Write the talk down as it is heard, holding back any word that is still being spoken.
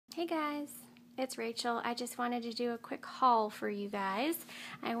Hey guys, it's Rachel. I just wanted to do a quick haul for you guys.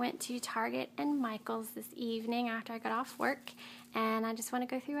 I went to Target and Michael's this evening after I got off work, and I just want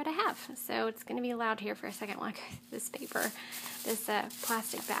to go through what I have. So it's going to be loud here for a second while I go through this paper, this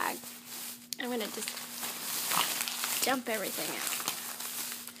plastic bag. I'm going to just dump everything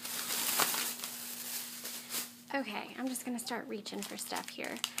out. Okay, I'm just going to start reaching for stuff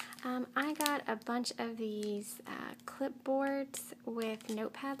here. I got a bunch of these clipboards with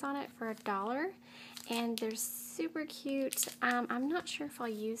notepads on it for $1, and they're super cute. I'm not sure if I'll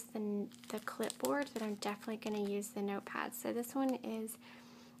use the clipboard, but I'm definitely going to use the notepads. So this one is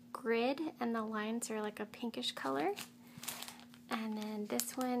grid, and the lines are like a pinkish color. And then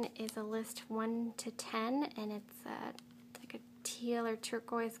this one is a list 1 to 10, and it's like a teal or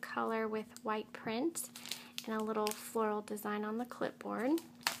turquoise color with white print and a little floral design on the clipboard.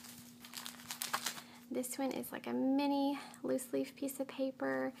 This one is like a mini loose leaf piece of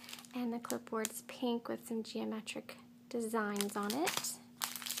paper, and the clipboard's pink with some geometric designs on it.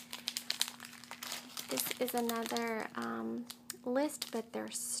 This is another list, but they're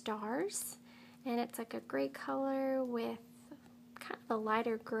stars, and it's like a gray color with kind of a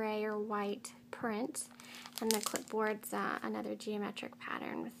lighter gray or white print, and the clipboard's another geometric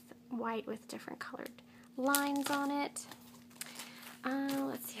pattern with white with different colored lines on it.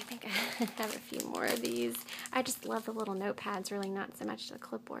 Let's see, I think I have a few more of these. I just love the little notepads, really, not so much the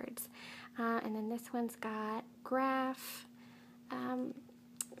clipboards. And then this one's got graph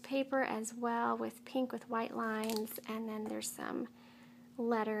paper as well, with pink with white lines, and then there's some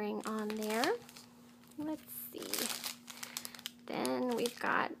lettering on there. Let's see. Then we've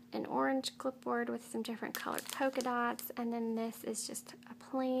got an orange clipboard with some different colored polka dots, and then this is just a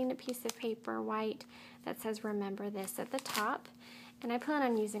plain piece of paper, white, that says "Remember This" at the top. And I plan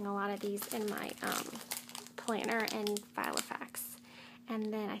on using a lot of these in my planner and Filofax.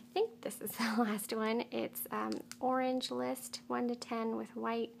 And then I think this is the last one. It's orange list 1 to 10 with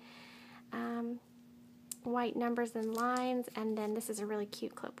white numbers and lines. And then this is a really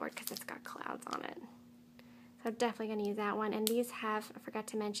cute clipboard because it's got clouds on it. So I'm definitely going to use that one. And these have, I forgot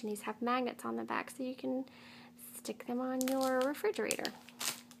to mention, these have magnets on the back so you can stick them on your refrigerator.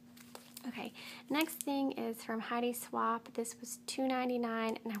 Okay, next thing is from Heidi Swapp. This was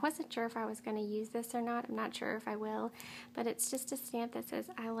 $2.99, and I wasn't sure if I was going to use this or not. I'm not sure if I will, but it's just a stamp that says,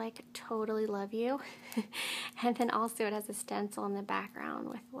 "I like totally love you." And then also it has a stencil in the background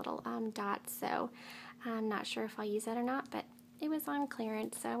with little dots, so I'm not sure if I'll use that or not, but it was on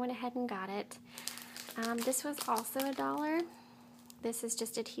clearance, so I went ahead and got it. This was also $1. This is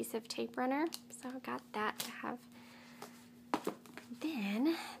just adhesive tape runner, so I got that to have.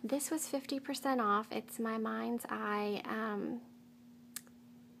 Then, this was 50% off. It's my Mind's Eye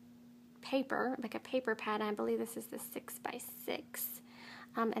paper, like a paper pad. I believe this is the 6x6.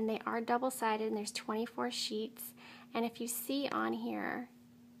 And they are double-sided, and there's 24 sheets. And if you see on here,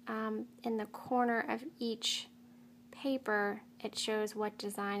 in the corner of each paper, it shows what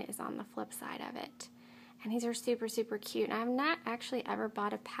design is on the flip side of it. And these are super, super cute. And I've not actually ever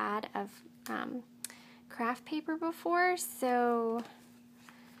bought a pad of craft paper before, so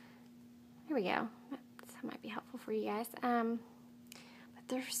here we go. That might be helpful for you guys. But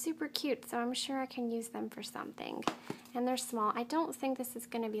they're super cute, so I'm sure I can use them for something. And they're small. I don't think this is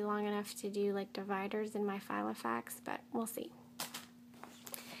going to be long enough to do like dividers in my Filofax, but we'll see.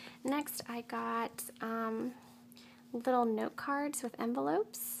 Next, I got little note cards with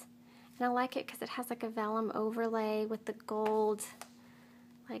envelopes, and I like it because it has like a vellum overlay with the gold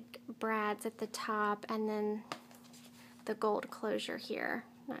like brads at the top, and then the gold closure here.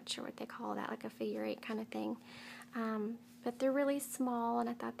 Not sure what they call that, like a figure 8 kind of thing. But they're really small, and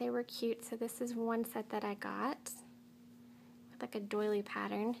I thought they were cute, so this is one set that I got with like a doily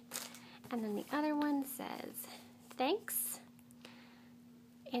pattern. And then the other one says, "Thanks,"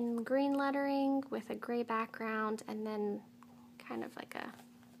 in green lettering with a gray background, and then kind of like a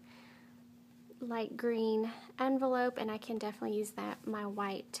light green envelope, and I can definitely use my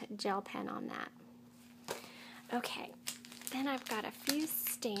white gel pen on that. Okay, then I've got a few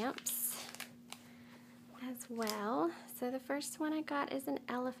stamps as well. So the first one I got is an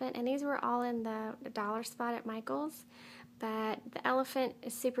elephant, and these were all in the dollar spot at Michael's, but the elephant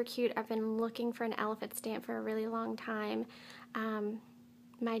is super cute. I've been looking for an elephant stamp for a really long time.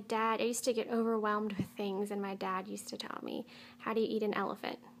 My dad, I used to get overwhelmed with things, and my dad used to tell me, "How do you eat an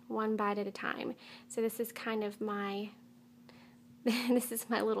elephant? One bite at a time." So this is kind of my this is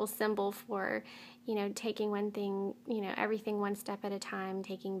my little symbol for, you know, taking one thing, you know, everything one step at a time,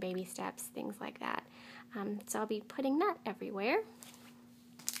 taking baby steps, things like that. So I'll be putting that everywhere.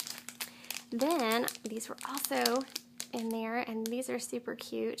 Then these were also in there, and these are super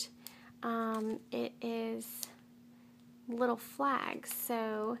cute. It is little flags,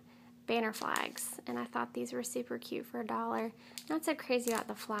 so banner flags, and I thought these were super cute for $1. Not so crazy about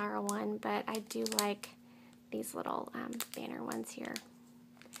the flower one, but I do like these little banner ones here.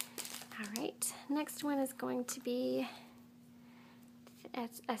 Alright, next one is going to be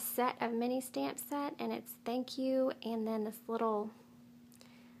a set of mini stamp set, and it's thank you and then this little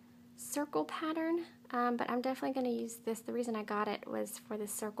circle pattern, but I'm definitely going to use this. The reason I got it was for the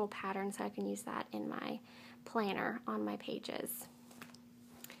circle pattern, so I can use that in my planner on my pages.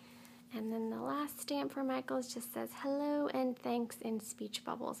 And then the last stamp for Michaels just says hello and thanks in speech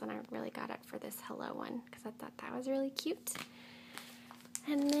bubbles, and I really got it for this hello one because I thought that was really cute.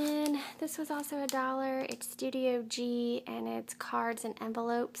 And then this was also $1. It's Studio G, and it's cards and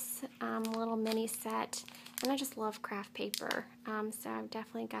envelopes, a little mini set. And I just love craft paper, so I've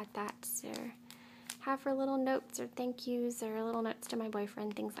definitely got that to have for little notes or thank yous or little notes to my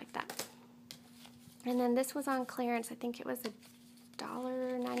boyfriend, things like that. And then this was on clearance. I think it was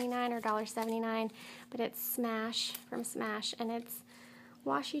 $1.99 or $1.79, but it's Smash from Smash, and it's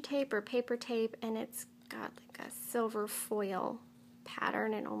washi tape or paper tape, and it's got like a silver foil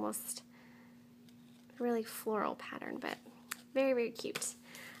pattern and almost really floral pattern, but very, very cute.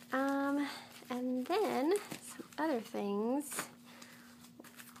 And then some other things,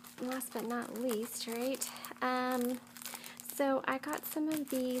 last but not least, right? So I got some of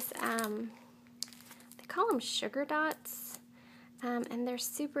these, they call them sugar dots, and they're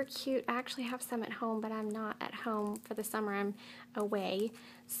super cute. I actually have some at home, but I'm not at home for the summer. I'm away.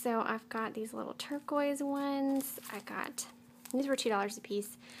 So I've got these little turquoise ones. These were $2 a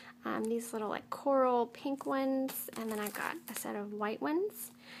piece. These little like coral pink ones, and then I got a set of white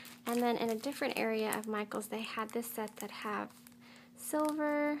ones. And then in a different area of Michaels, they had this set that have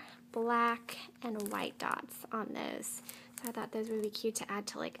silver, black, and white dots on those. So I thought those would be cute to add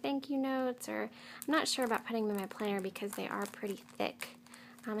to like thank you notes, or I'm not sure about putting them in my planner because they are pretty thick,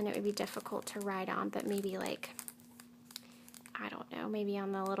 and it would be difficult to write on, but maybe like, I don't know, maybe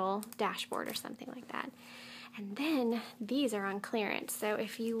on the little dashboard or something like that. And then these are on clearance, so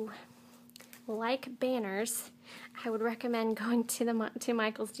if you like banners, I would recommend going to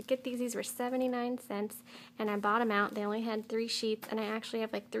Michaels to get these. These were 79 cents, and I bought them out. They only had 3 sheets, and I actually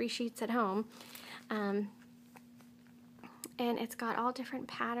have like 3 sheets at home. And it's got all different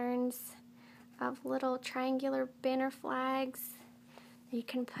patterns of little triangular banner flags you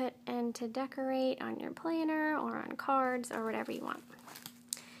can put in to decorate on your planner or on cards or whatever you want.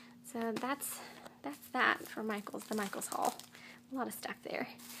 So that's that for Michaels, the Michaels haul. A lot of stuff there.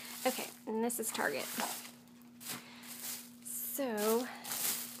 Okay, and this is Target. So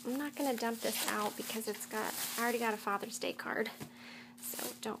I'm not gonna dump this out because I already got a Father's Day card. So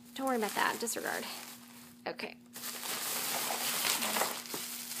don't worry about that, disregard. Okay.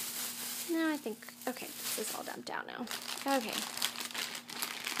 No, I think, okay, this is all dumped out now. Okay.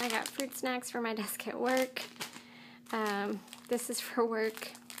 I got fruit snacks for my desk at work. This is for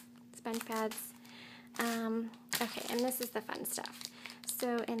work, sponge pads. Okay, and this is the fun stuff.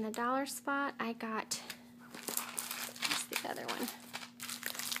 So in the dollar spot, I got, what's the other one?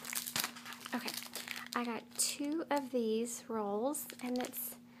 Okay, I got 2 of these rolls, and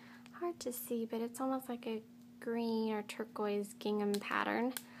it's hard to see, but it's almost like a green or turquoise gingham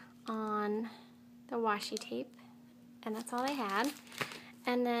pattern on the washi tape, and that's all they had.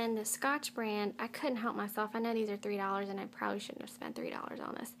 And then the Scotch brand, I couldn't help myself. I know these are $3, and I probably shouldn't have spent $3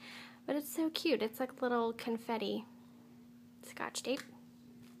 on this, but it's so cute. It's like little confetti Scotch tape.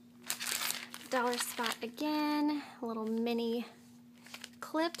 Dollar spot again, little mini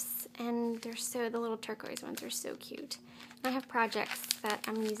clips, and the little turquoise ones are so cute. And I have projects that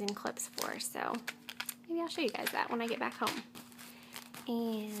I'm using clips for, so maybe I'll show you guys that when I get back home.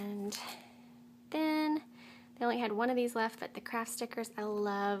 And then they only had 1 of these left, but the craft stickers, I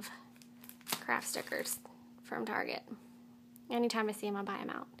love craft stickers from Target. Anytime I see them, I'll buy them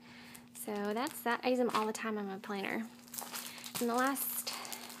out. So that's that. I use them all the time on my planner. And the last,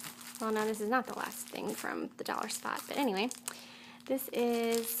 well, no, this is not the last thing from the dollar spot, but anyway, this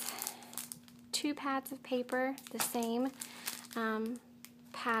is 2 pads of paper, the same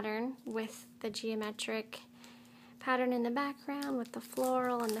pattern with the geometric pattern in the background with the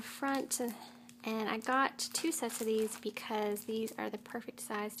floral in the front. And I got 2 sets of these because these are the perfect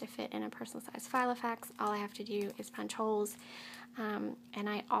size to fit in a personal size Filofax. All I have to do is punch holes, and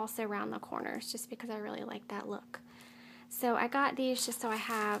I also round the corners just because I really like that look. So I got these just so I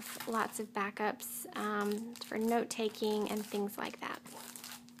have lots of backups for note-taking and things like that.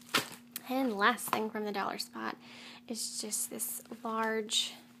 And last thing from the dollar spot is just this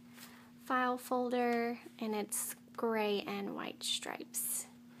large file folder, and it's gray and white stripes.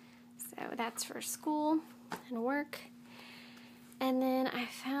 So that's for school and work. And then I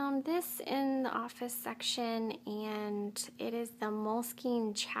found this in the office section, and it is the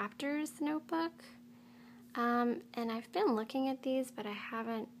Moleskine Chapters notebook. And I've been looking at these, but I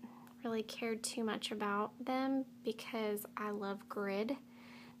haven't really cared too much about them because I love grid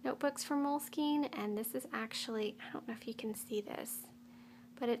notebooks from Moleskine, and this is actually, I don't know if you can see this,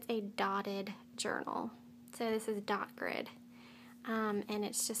 but it's a dotted journal. So this is dot grid, and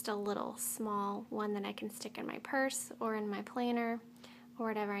it's just a little small one that I can stick in my purse or in my planner or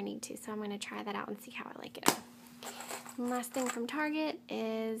whatever I need to. So I'm going to try that out and see how I like it. And last thing from Target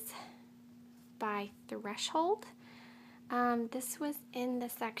is by Threshold. This was in the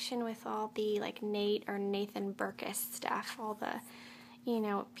section with all the like Nate or Nathan Burkus stuff, all the, you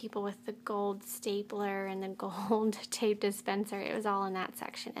know, people with the gold stapler and the gold tape dispenser. It was all in that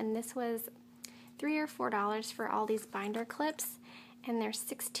section. And this was $3 or $4 for all these binder clips, and there's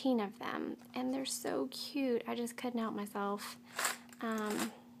 16 of them, and they're so cute. I just couldn't help myself.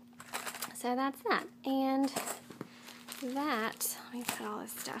 So that's that. And that, let me put all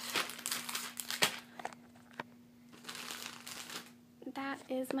this stuff. That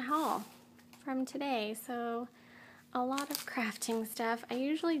is my haul from today. So a lot of crafting stuff. I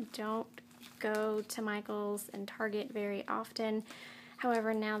usually don't go to Michael's and Target very often.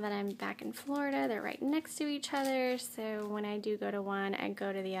 However, now that I'm back in Florida, they're right next to each other. So when I do go to one, I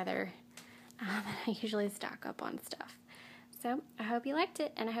go to the other. And I usually stock up on stuff. So I hope you liked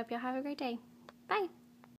it, and I hope y'all have a great day. Bye.